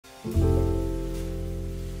Hi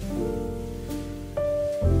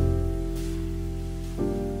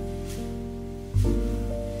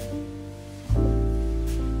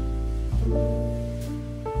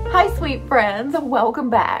sweet friends,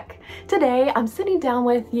 welcome back. Today I'm sitting down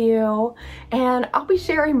with you and I'll be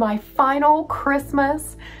sharing my final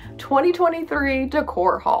Christmas 2023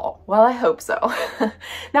 decor haul. Well, I hope so.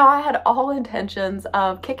 Now, I had all intentions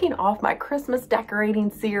of kicking off my Christmas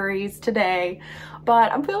decorating series today,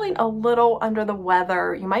 but I'm feeling a little under the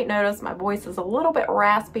weather. You might notice my voice is a little bit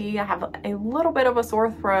raspy. I have a little bit of a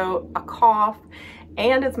sore throat, a cough,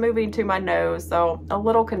 and it's moving to my nose, so a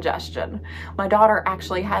little congestion. My daughter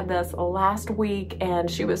actually had this last week and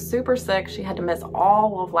she was super sick. She had to miss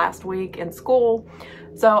all of last week in school.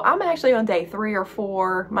 So I'm actually on day 3 or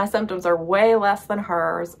 4. My symptoms are way less than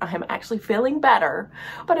hers. I'm actually feeling better,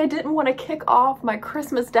 but I didn't want to kick off my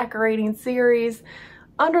Christmas decorating series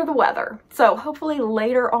under the weather. So hopefully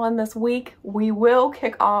later on this week, we will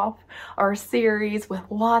kick off our series with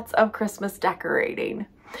lots of Christmas decorating.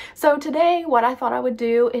 So today, what I thought I would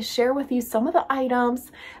do is share with you some of the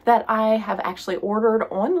items that I have actually ordered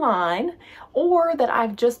online or that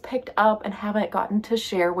I've just picked up and haven't gotten to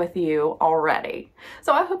share with you already.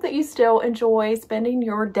 So I hope that you still enjoy spending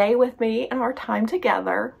your day with me and our time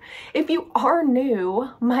together. If you are new,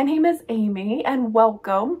 my name is Amy and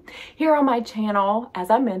welcome. Here on my channel, as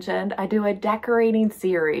I mentioned, I do a decorating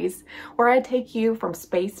series where I take you from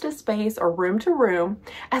space to space or room to room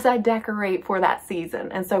as I decorate for that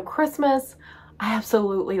season. And so Christmas, I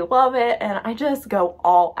absolutely love it and I just go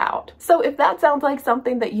all out. So if that sounds like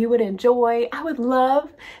something that you would enjoy, I would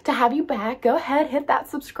love to have you back. Go ahead, hit that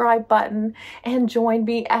subscribe button and join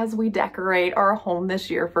me as we decorate our home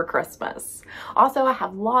this year for Christmas. Also, I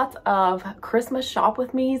have lots of Christmas shop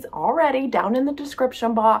with me's already down in the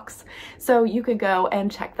description box, so you can go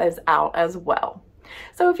and check those out as well.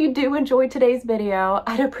 So if you do enjoy today's video,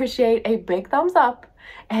 I'd appreciate a big thumbs up.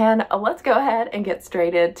 And let's go ahead and get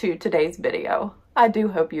straight into today's video. I do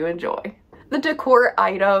hope you enjoy. The decor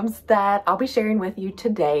items that I'll be sharing with you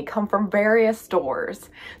today come from various stores.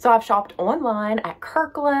 So I've shopped online at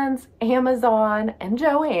Kirkland'S, Amazon, and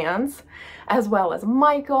Joann'S, as well as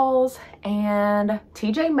Michael's and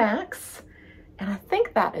Tjmaxx. And I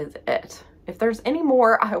think that is it. If there's any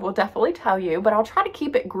more, I will definitely tell you, but I'll try to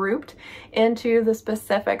keep it grouped into the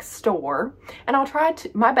specific store, and I'll try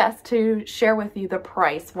my best to share with you the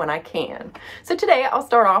price when I can. So today I'll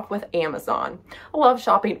start off with Amazon. I love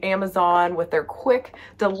shopping Amazon with their quick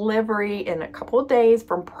delivery in a couple of days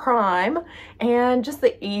from Prime and just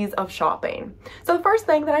the ease of shopping. So the first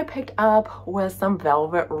thing that I picked up was some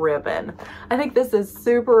velvet ribbon. I think this is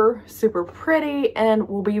super, super pretty and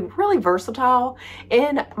will be really versatile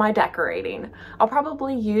in my decorating. I'll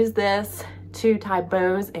probably use this to tie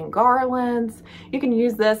bows and garlands. You can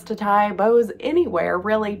use this to tie bows anywhere,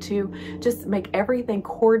 really, to just make everything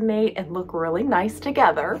coordinate and look really nice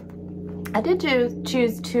together. I did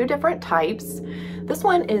choose 2 different types. This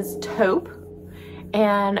one is taupe,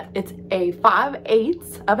 and it's a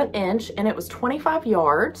 5/8 of an inch, and it was 25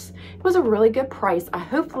 yards. It was a really good price. I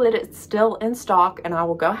hope that it's still in stock, and I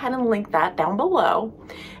will go ahead and link that down below.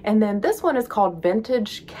 And then this one is called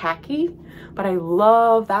Vintage Khaki, but I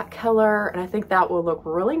love that color, and I think that will look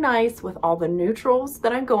really nice with all the neutrals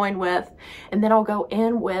that I'm going with. And then I'll go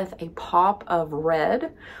in with a pop of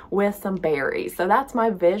red with some berries. So that's my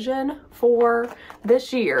vision for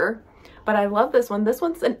this year. But I love this one. This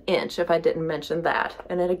one's an inch, if I didn't mention that.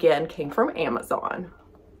 And it again came from Amazon.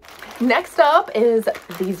 Next up is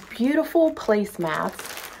these beautiful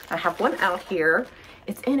placemats. I have one out here.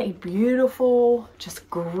 It's in a beautiful, just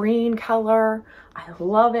green color. I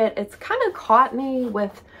love it. It's kind of cottony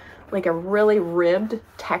with like a really ribbed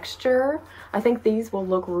texture. I think these will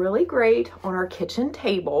look really great on our kitchen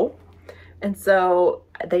table. And so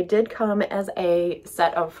they did come as a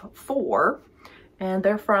set of 4. And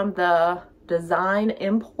they're from the Design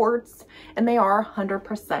Imports, and they are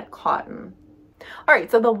 100% cotton. All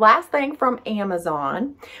right, so the last thing from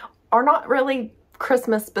Amazon are not really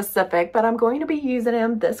Christmas specific, but I'm going to be using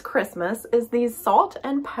them this Christmas, is these salt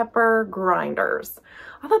and pepper grinders.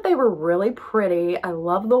 I thought they were really pretty. I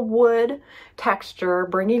love the wood texture,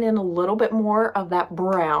 bringing in a little bit more of that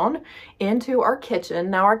brown into our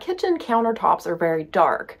kitchen. Now, our kitchen countertops are very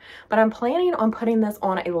dark, but I'm planning on putting this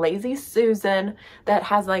on a Lazy Susan that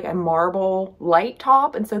has like a marble light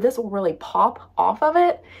top, and so this will really pop off of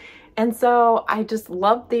it. And so I just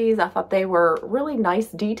loved these. I thought they were really nice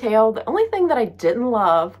detail. The only thing that I didn't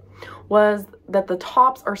love was that the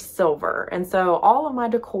tops are silver. And so all of my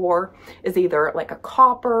decor is either like a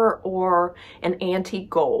copper or an antique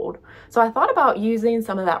gold. So I thought about using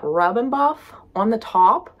some of that rub and buff on the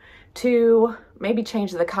top to maybe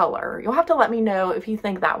change the color. You'll have to let me know if you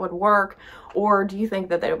think that would work, or do you think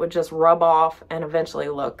that it would just rub off and eventually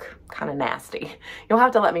look kind of nasty? You'll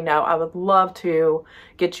have to let me know. I would love to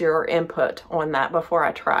get your input on that before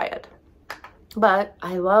I try it. But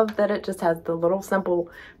I love that it just has the little simple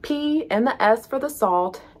P and the S for the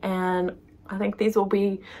salt, and I think these will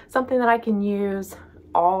be something that I can use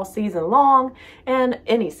all season long and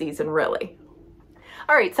any season really.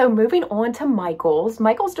 All right, so moving on to Michael's.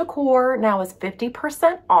 Michael's decor now is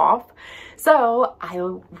 50% off. So I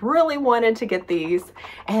really wanted to get these,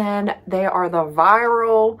 and they are the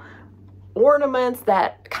viral ornaments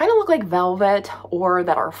that kind of look like velvet or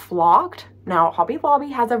that are flocked. Now, Hobby Lobby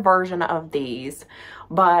has a version of these,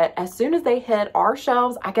 but as soon as they hit our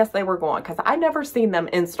shelves, I guess they were gone because I never seen them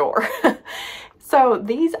in store. So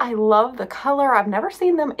these, I love the color. I've never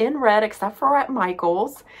seen them in red except for at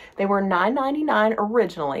Michael's. They were $9.99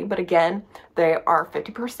 originally, but again, they are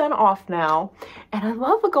 50% off now. And I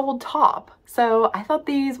love the gold top. So I thought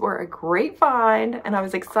these were a great find, and I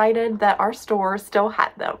was excited that our store still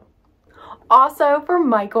had them. Also for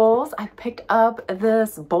Michael's, I picked up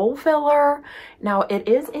this bowl filler. Now it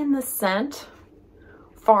is in the scent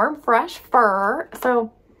Farm Fresh Fir.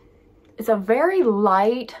 So it's a very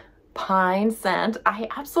light pine scent. I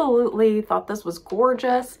absolutely thought this was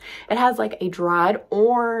gorgeous. It has like a dried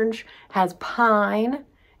orange, has pine.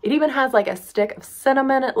 It even has like a stick of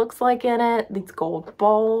cinnamon, it looks like, in it. These gold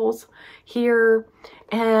bowls here.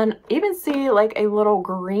 And even see like a little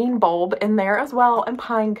green bulb in there as well, and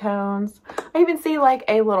pine cones. I even see like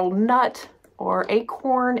a little nut or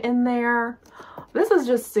acorn in there. This is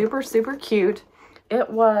just super, super cute. It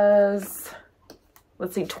was,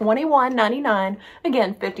 let's see, $21.99,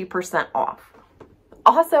 again, 50% off.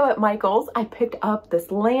 Also at Michael's, I picked up this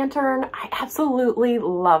lantern. I absolutely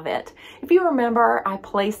love it. If you remember, I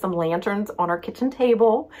placed some lanterns on our kitchen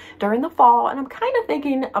table during the fall, and I'm kind of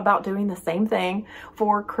thinking about doing the same thing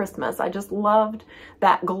for Christmas. I just loved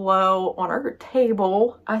that glow on our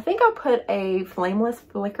table. I think I put a flameless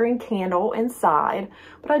flickering candle inside,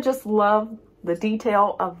 but I just love the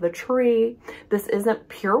detail of the tree. This isn't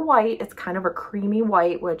pure white. It's kind of a creamy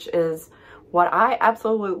white, which is what I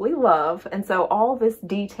absolutely love. And so all this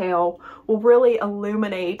detail will really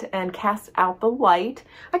illuminate and cast out the light.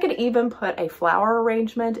 I could even put a flower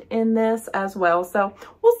arrangement in this as well. So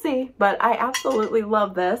we'll see, but I absolutely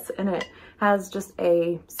love this. And it has just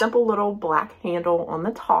a simple little black handle on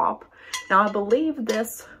the top. Now I believe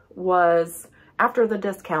this was, after the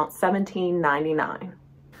discount, $17.99.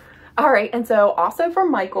 All right, and so also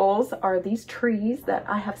from Michael's are these trees that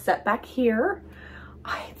I have set back here.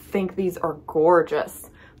 I think these are gorgeous.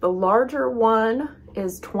 The larger one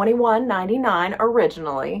is $21.99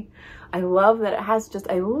 originally. I love that it has just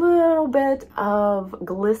a little bit of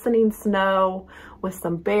glistening snow with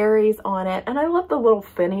some berries on it. And I love the little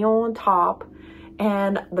finial on top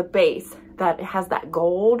and the base that has that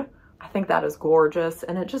gold. I think that is gorgeous,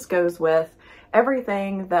 and it just goes with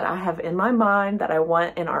everything that I have in my mind that I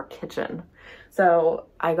want in our kitchen. So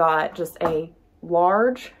I got just a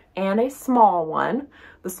large and a small one.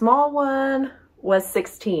 The small one was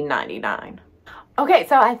 $16.99. Okay,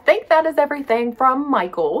 so I think that is everything from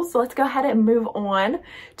Michael's. So let's go ahead and move on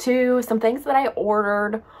to some things that I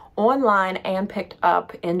ordered online and picked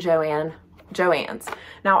up in Joann's.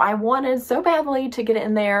 Now I wanted so badly to get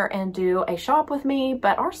in there and do a shop with me,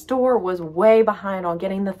 but our store was way behind on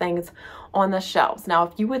getting the things on the shelves. Now,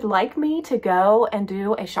 if you would like me to go and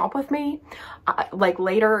do a shop with me, like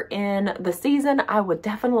later in the season, I would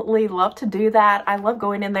definitely love to do that. I love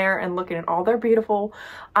going in there and looking at all their beautiful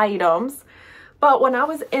items. But when I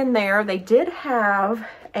was in there, they did have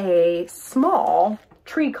a small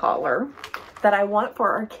tree collar that I want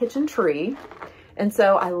for our kitchen tree. And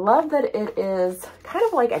so I love that it is kind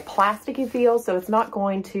of like a plasticky feel, so it's not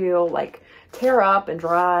going to like tear up and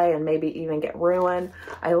dry and maybe even get ruined.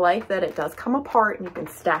 I like that it does come apart and you can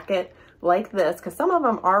stack it like this, because some of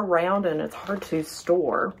them are round and it's hard to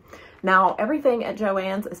store. Now everything at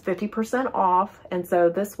Joann's is 50% off, and so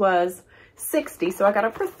this was $60, so I got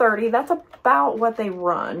it for $30. That's about what they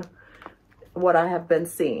run, what I have been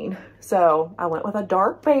seeing. So I went with a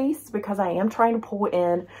dark base because I am trying to pull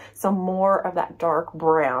in some more of that dark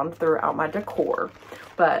brown throughout my decor.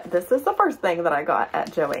 But this is the first thing that I got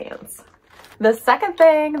at Joann's. The second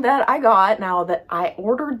thing that I got, now that I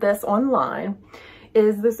ordered this online,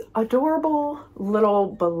 is this adorable little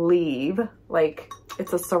Believe. Like,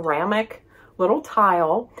 it's a ceramic little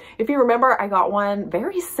tile. If you remember, I got one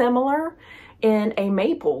very similar in a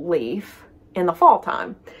maple leaf in the fall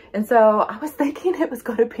time. And so I was thinking it was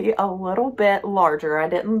going to be a little bit larger. I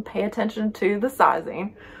didn't pay attention to the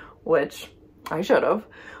sizing, which I should have,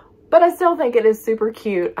 but I still think it is super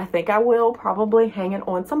cute. I think I will probably hang it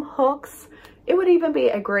on some hooks. It would even be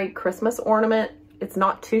a great Christmas ornament. It's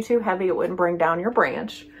not too heavy. It wouldn't bring down your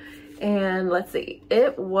branch. And let's see,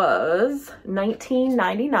 it was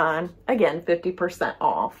 $19.99. Again, 50%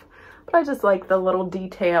 off. But I just like the little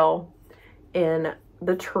detail in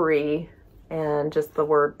the tree and just the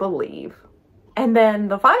word believe. And then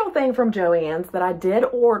the final thing from Joann's that I did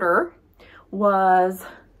order was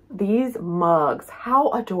these mugs. How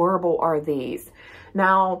adorable are these?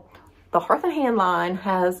 Now, the Hearth and Hand line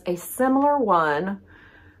has a similar one,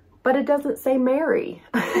 but it doesn't say Merry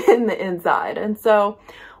in the inside. And so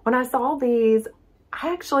when I saw these,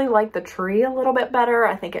 I actually like the tree a little bit better.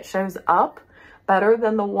 I think it shows up better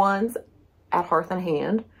than the ones at Hearth and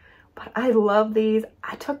Hand. But I love these.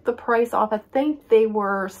 I took the price off. I think they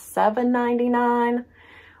were $7.99.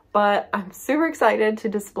 But I'm super excited to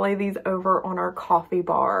display these over on our coffee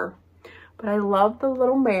bar. But I love the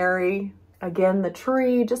little Mary. Again, the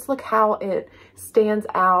tree, just look how it stands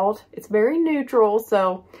out. It's very neutral,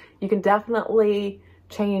 so you can definitely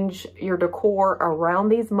change your decor around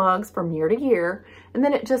these mugs from year to year. And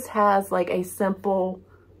then it just has like a simple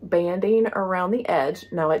banding around the edge.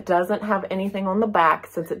 Now, it doesn't have anything on the back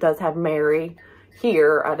since it does have Mary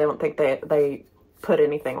here. I don't think they put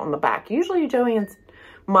anything on the back. Usually Joann's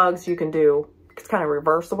mugs you can do, it's kind of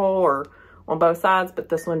reversible or on both sides, but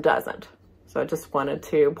this one doesn't. So I just wanted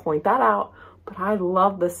to point that out. But I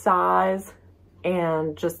love the size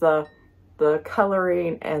and just the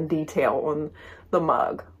coloring and detail on the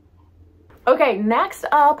mug. Okay, next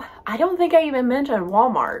up, I don't think I even mentioned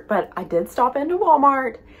Walmart, but I did stop into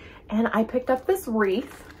Walmart and I picked up this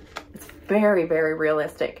wreath. It's very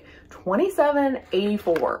realistic.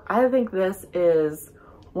 $27.84. I think this is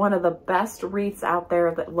one of the best wreaths out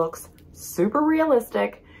there that looks super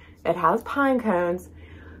realistic. It has pine cones.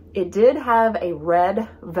 It did have a red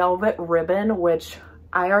velvet ribbon, which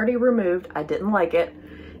I already removed. I didn't like it.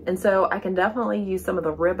 And so I can definitely use some of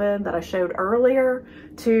the ribbon that I showed earlier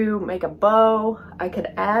to make a bow. I could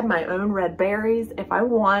add my own red berries if I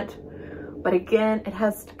want. But again, it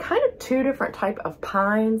has kind of two different type of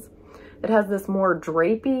pines. It has this more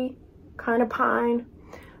drapey kind of pine,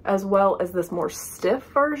 as well as this more stiff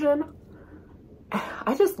version.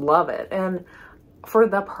 I just love it. And for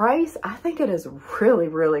the price, I think it is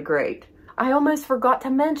really great. I almost forgot to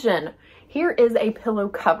mention, here is a pillow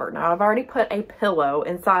cover. Now, I've already put a pillow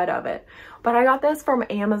inside of it, but I got this from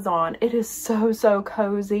Amazon. It is so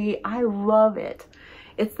cozy. I love it.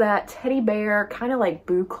 It's that teddy bear, kind of like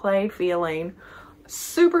boucle feeling.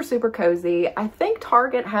 Super cozy. I think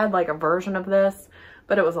Target had like a version of this,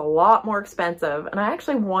 but it was a lot more expensive, and I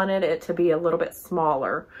actually wanted it to be a little bit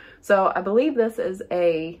smaller. So I believe this is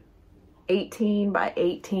a 18 by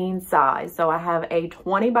 18 size. So I have a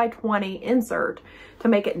 20 by 20 insert to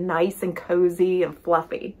make it nice and cozy and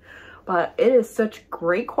fluffy. But it is such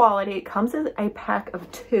great quality. It comes in a pack of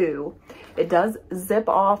 2. It does zip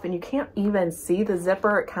off and you can't even see the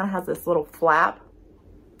zipper. It kind of has this little flap.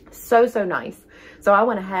 So nice. So I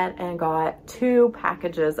went ahead and got 2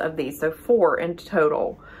 packages of these. So 4 in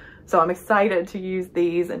total. So I'm excited to use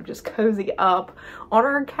these and just cozy up on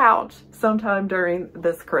our couch sometime during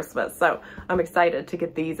this Christmas. So I'm excited to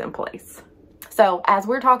get these in place. So as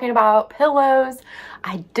we're talking about pillows,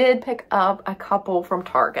 I did pick up a couple from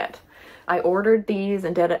Target. I ordered these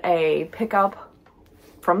and did a pickup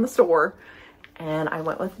from the store. And I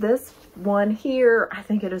went with this one here. I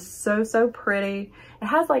think it is so pretty. It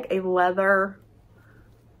has like a leather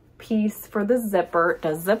piece for the zipper. It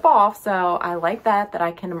does zip off, so I like that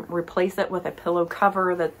I can replace it with a pillow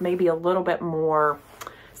cover that's maybe a little bit more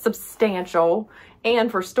substantial.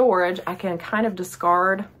 And for storage, I can kind of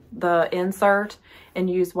discard the insert and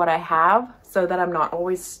use what I have so that I'm not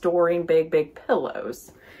always storing big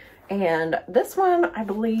pillows. And this one, I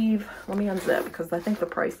believe, let me unzip because I think the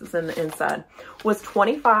price is in the inside, was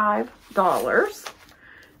 $25.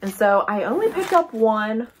 And so I only picked up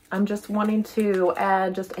one. I'm just wanting to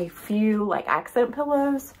add just a few like accent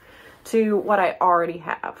pillows to what I already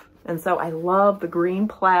have. And so I love the green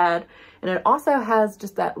plaid. And it also has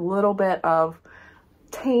just that little bit of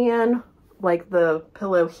tan, like the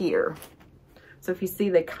pillow here. So if you see,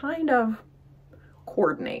 they kind of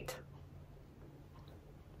coordinate.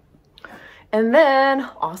 And then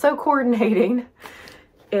also coordinating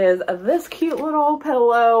is this cute little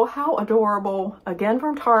pillow. How adorable. Again,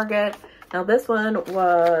 from Target. Now this one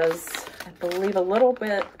was, I believe, a little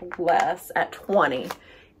bit less at $20.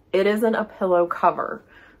 It isn't a pillow cover.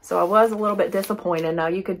 So I was a little bit disappointed. Now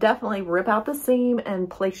you could definitely rip out the seam and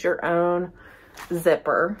place your own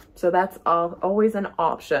zipper. So that's always an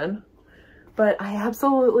option. But I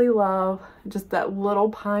absolutely love just that little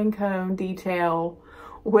pine cone detail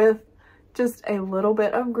with just a little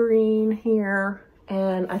bit of green here.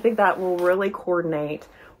 And I think that will really coordinate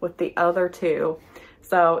with the other two.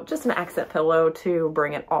 So just an accent pillow to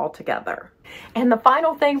bring it all together. And the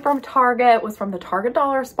final thing from Target was from the Target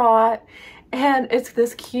Dollar Spot. And it's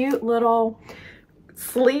this cute little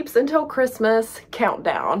sleeps until Christmas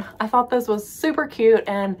countdown. I thought this was super cute,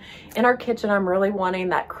 and in our kitchen I'm really wanting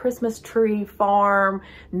that Christmas tree farm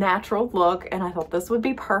natural look, and I thought this would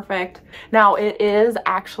be perfect. Now it is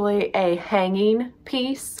actually a hanging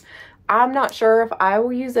piece. I'm not sure if I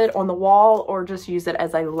will use it on the wall or just use it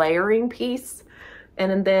as a layering piece.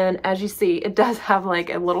 And then as you see, it does have like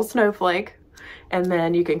a little snowflake, and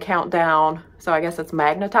then you can count down. So I guess it's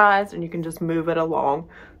magnetized and you can just move it along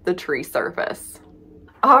the tree surface.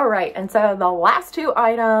 All right, and so the last two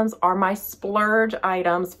items are my splurge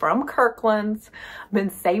items from Kirkland'S. I've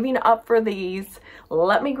been saving up for these.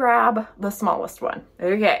 Let me grab the smallest one.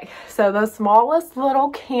 Okay, so the smallest little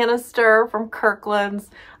canister from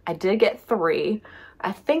Kirkland'S, I did get 3.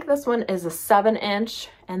 I think this one is a 7-inch,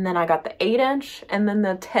 and then I got the 8-inch, and then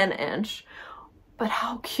the 10-inch. But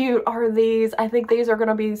how cute are these? I think these are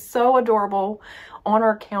gonna be so adorable on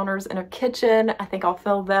our counters in our kitchen. I think I'll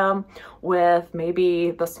fill them with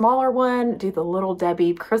maybe the smaller one, do the Little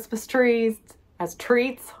Debbie Christmas trees as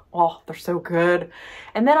treats. Oh, they're so good.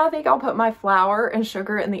 And then I think I'll put my flour and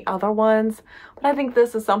sugar in the other ones. But I think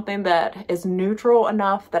this is something that is neutral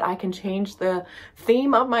enough that I can change the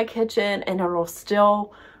theme of my kitchen and it'll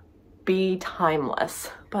still be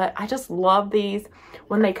timeless. But I just love these.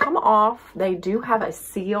 When they come off, they do have a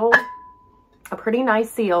seal, a pretty nice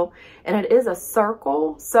seal, and it is a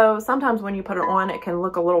circle. So sometimes when you put it on, it can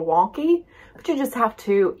look a little wonky, but you just have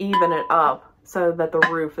to even it up so that the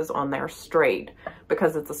roof is on there straight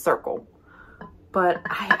because it's a circle. But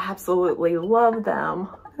I absolutely love them.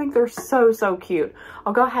 I think they're so, so cute.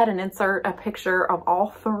 I'll go ahead and insert a picture of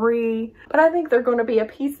all 3, but I think they're going to be a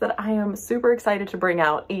piece that I am super excited to bring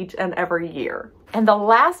out each and every year. And the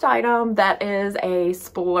last item that is a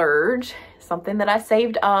splurge, something that I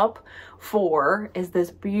saved up for, is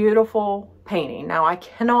this beautiful painting. Now I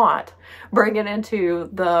cannot bring it into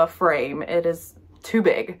the frame. It is too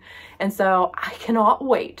big. And so I cannot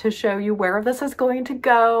wait to show you where this is going to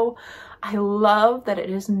go. I love that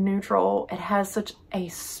it is neutral. It has such a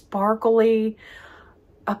sparkly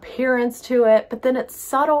appearance to it, but then it's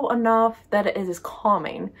subtle enough that it is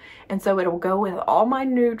calming. And so it'll go with all my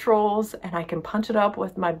neutrals, and I can punch it up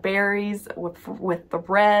with my berries, with the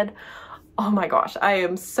red. Oh my gosh, I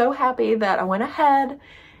am so happy that I went ahead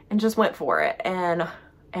and just went for it. And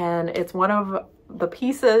it's one of the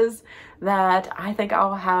pieces that I think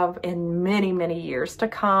I'll have in many, many years to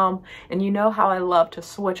come. And you know how I love to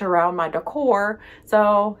switch around my decor.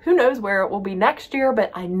 So who knows where it will be next year,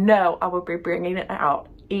 but I know I will be bringing it out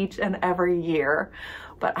each and every year.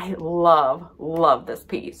 But I love this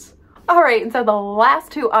piece. All right, and so the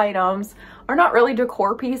last 2 items are not really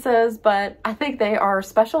decor pieces, but I think they are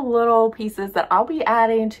special little pieces that I'll be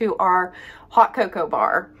adding to our hot cocoa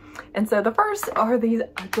bar. And so the first are these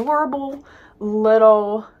adorable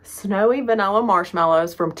little snowy vanilla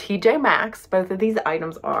marshmallows from Tjmaxx. Both of these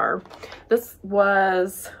items are. This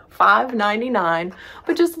was $5.99,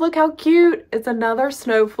 but just look how cute. It's another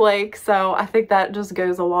snowflake. So I think that just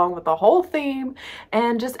goes along with the whole theme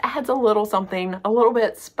and just adds a little something a little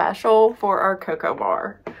bit special for our cocoa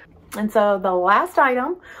bar. And so the last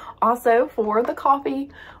item also for the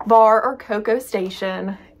coffee bar or cocoa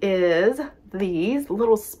station is these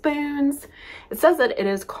little spoons. It says that it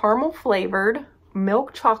is caramel flavored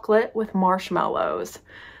milk chocolate with marshmallows,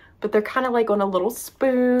 but they're kind of like on a little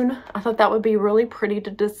spoon. I thought that would be really pretty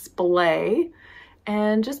to display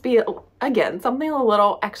and just be, again, something a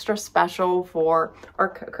little extra special for our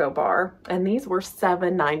cocoa bar. And these were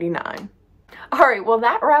 $7.99. All right, well,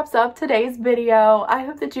 that wraps up today's video. I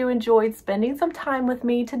hope that you enjoyed spending some time with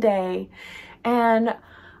me today, and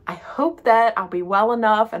I hope that I'll be well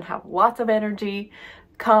enough and have lots of energy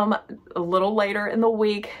come a little later in the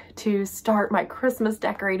week to start my Christmas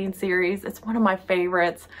decorating series. It's one of my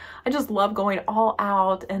favorites. I just love going all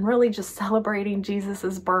out and really just celebrating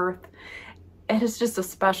Jesus's birth. It is just a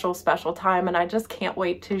special, special time, and I just can't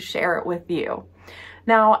wait to share it with you.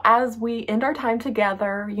 Now, as we end our time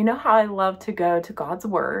together, you know how I love to go to God's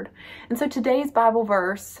Word. And so today's Bible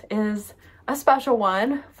verse is a special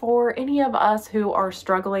one for any of us who are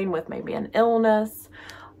struggling with maybe an illness,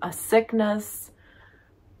 a sickness,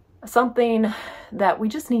 something that we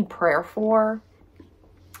just need prayer for.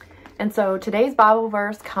 And so today's Bible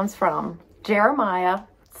verse comes from Jeremiah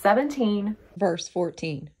 17, verse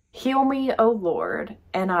 14. Heal me, O Lord,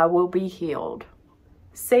 and I will be healed.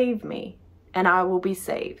 Save me, and I will be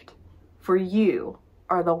saved. For you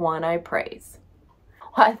are the one I praise.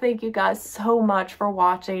 Well, I thank you guys so much for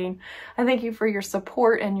watching. I thank you for your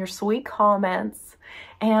support and your sweet comments.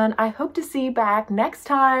 And I hope to see you back next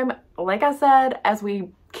time, like I said, as we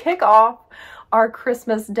kick off our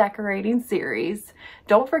Christmas decorating series.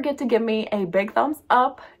 Don't forget to give me a big thumbs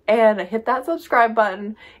up and hit that subscribe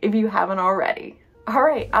button if you haven't already. All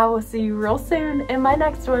right, I will see you real soon in my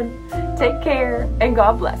next one. Take care and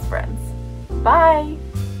God bless, friends. Bye.